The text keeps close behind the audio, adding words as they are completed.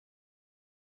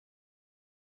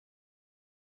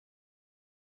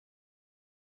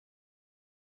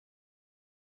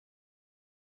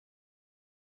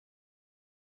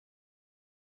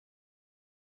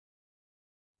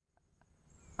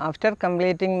After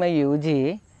completing my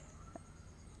UG,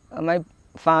 my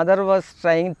father was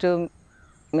trying to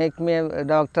make me a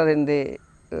doctor in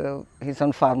his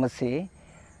own pharmacy,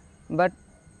 but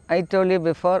I told you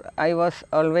before, I was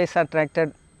always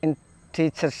attracted in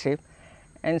teachership,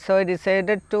 and so I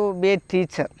decided to be a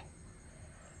teacher.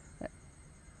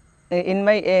 In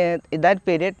that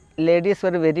period, ladies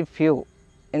were very few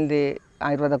in the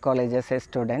Ayurveda colleges as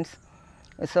students,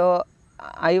 so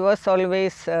I was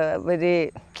always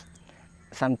very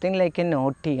something like a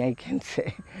naughty, I can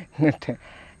say,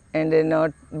 and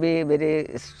not be very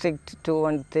strict to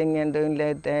one thing and doing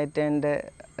like that, and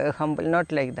humble,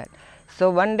 not like that. So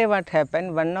one day what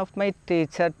happened, one of my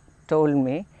teacher told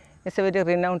me, he's a very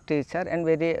renowned teacher and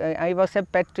very, I was a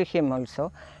pet to him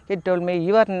also. He told me,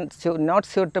 you are not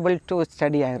suitable to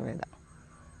study Ayurveda,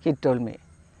 he told me,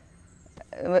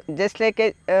 just like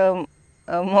a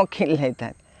mocking like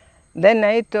that. Then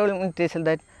I told my teacher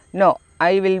that, no,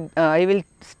 I will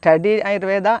study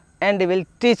Ayurveda and I will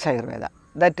teach Ayurveda.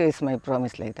 That is my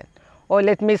promise, like that. Oh,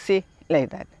 let me see,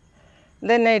 like that.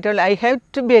 Then I told, I have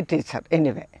to be a teacher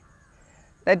anyway.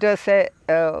 That was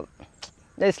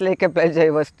just like a pledge I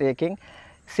was taking.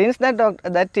 Since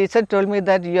that teacher told me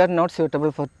that you are not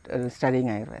suitable for studying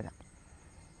Ayurveda,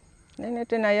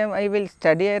 then I will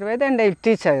study Ayurveda and I will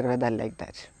teach Ayurveda, like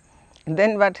that.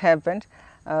 Then what happened?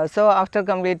 So after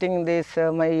completing this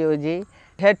my UG,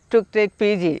 I had to take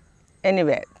PG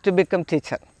anyway to become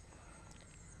teacher.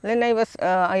 Then I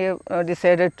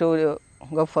decided to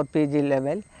go for PG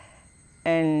level,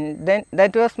 and then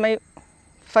that was my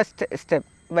first step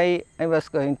why I was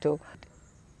going to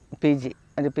PG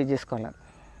and the PG scholar.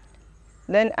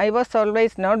 Then I was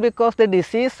always, not because the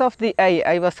disease of the eye,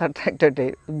 I was attracted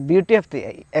to beauty of the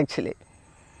eye actually.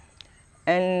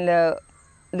 And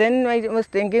then I was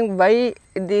thinking why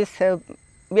this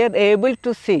we are able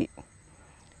to see,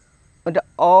 but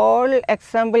all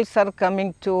examples are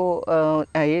coming to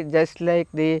eye, just like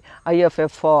the eye of a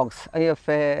fox, eye of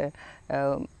a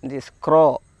this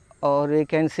crow, or we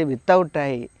can see without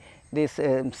eye. These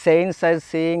saints are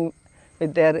seeing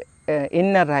with their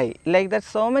inner eye, like that.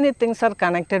 So many things are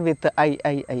connected with the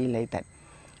eye, like that.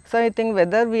 So I think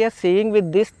whether we are seeing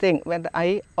with this thing, with the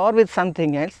eye or with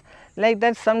something else, like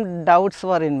that, some doubts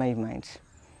were in my mind.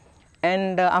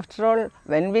 And after all,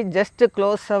 when we just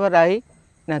close our eye,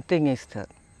 nothing is there.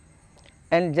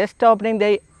 And just opening the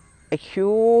eye, a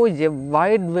huge,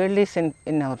 wide world is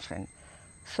in our front.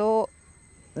 So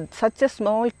such a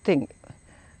small thing,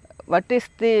 what is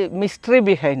the mystery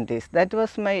behind this? That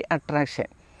was my attraction,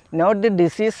 not the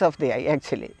disease of the eye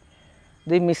actually.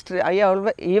 The mystery,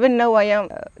 even now I am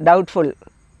doubtful,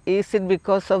 is it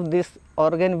because of this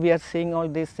organ we are seeing all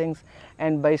these things,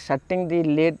 and by shutting the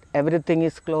lid everything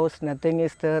is closed, nothing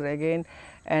is there again,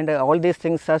 and all these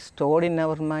things are stored in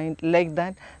our mind, like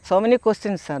that. So many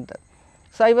questions are there.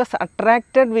 So I was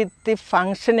attracted with the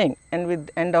functioning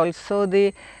and also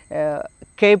the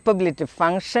capability,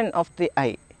 function of the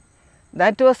eye.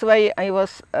 That was why I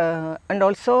was, and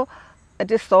also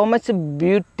it is so much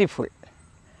beautiful,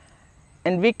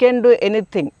 and we can do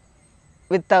anything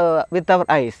with our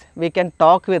eyes. We can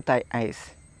talk with our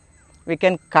eyes. We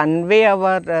can convey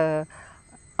our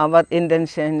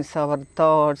intentions, our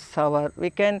thoughts, we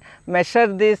can measure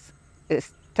this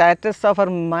status of our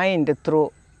mind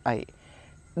through eye.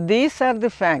 These are the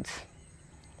facts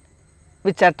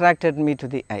which attracted me to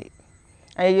the eye.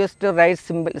 I used to write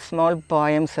small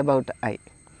poems about eye,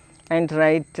 and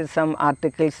write some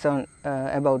articles on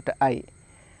about eye.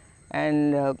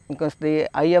 And because the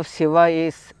eye of Shiva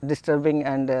is disturbing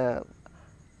and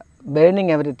burning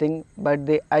everything, but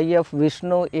the eye of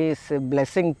Vishnu is a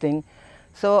blessing thing.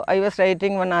 So I was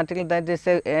writing one article that is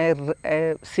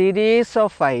a series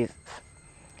of eyes,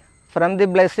 from the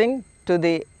blessing to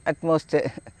the utmost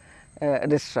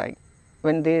destroying.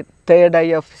 When the third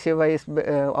eye of Shiva is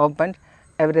opened,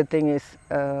 everything is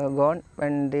gone.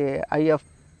 When the eye of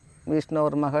Vishnu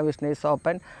or Mahavishnu is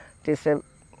opened, it is a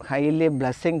highly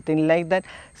blessing thing, like that.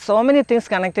 So many things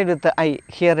connected with the eye,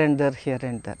 here and there, here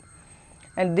and there.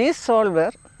 And these all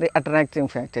were the attracting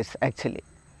factors actually,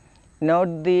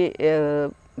 not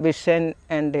the vision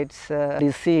and its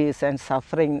disease and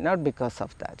suffering, not because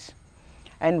of that.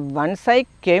 And once I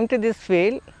came to this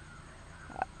field,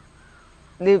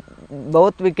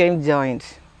 both became joined.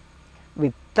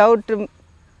 Without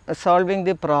solving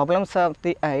the problems of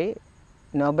the eye,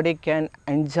 nobody can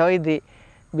enjoy the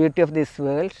beauty of this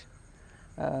world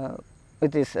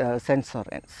with his sense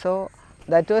organ. So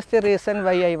that was the reason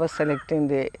why I was selecting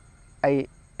the eye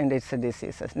and its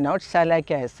diseases, not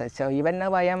Shalakya as such. So even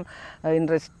now I am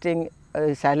interesting.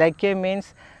 Shalakya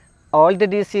means all the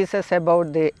diseases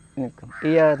about the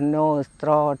ear, nose,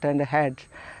 throat and head,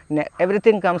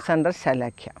 everything comes under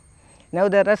Shalakya. Now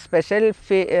there are special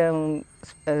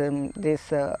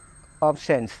these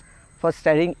options for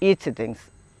studying each things,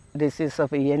 disease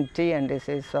of ENT and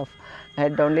disease of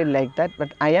head only like that,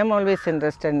 but I am always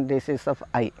interested in disease of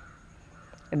eye.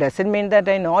 It does not mean that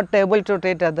I am not able to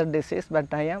treat other disease,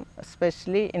 but I am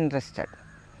especially interested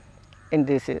in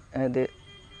this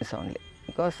only,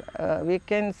 because we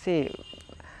can see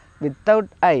without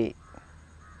eye,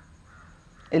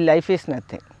 life is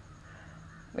nothing.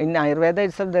 In Ayurveda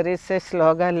itself there is a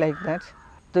slogan like that,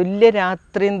 Tulya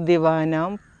Ratrin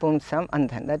Divanam Pumsam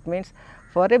Andhan. That means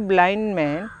for a blind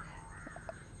man,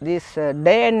 this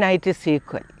day and night is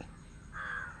equal.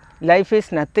 Life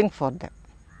is nothing for them.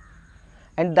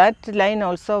 And that line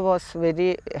also was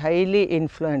very highly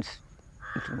influenced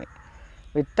to me.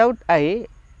 Without eye,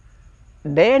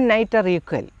 day and night are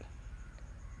equal.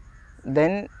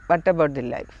 Then what about the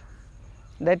life?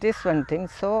 That is one thing.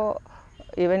 So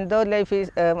even though life is,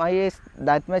 eye is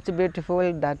that much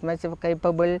beautiful, that much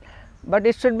capable, but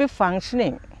it should be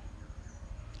functioning.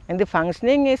 And the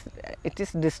functioning is, it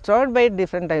is destroyed by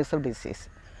different types of disease.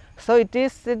 So it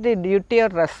is the duty or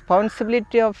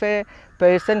responsibility of a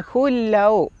person who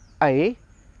love eye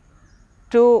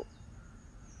to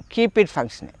keep it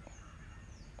functioning.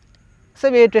 So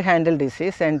we have to handle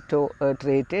disease and to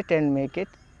treat it and make it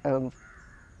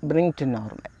bring to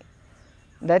normal.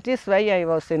 That is why I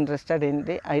was interested in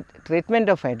the treatment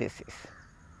of eye disease.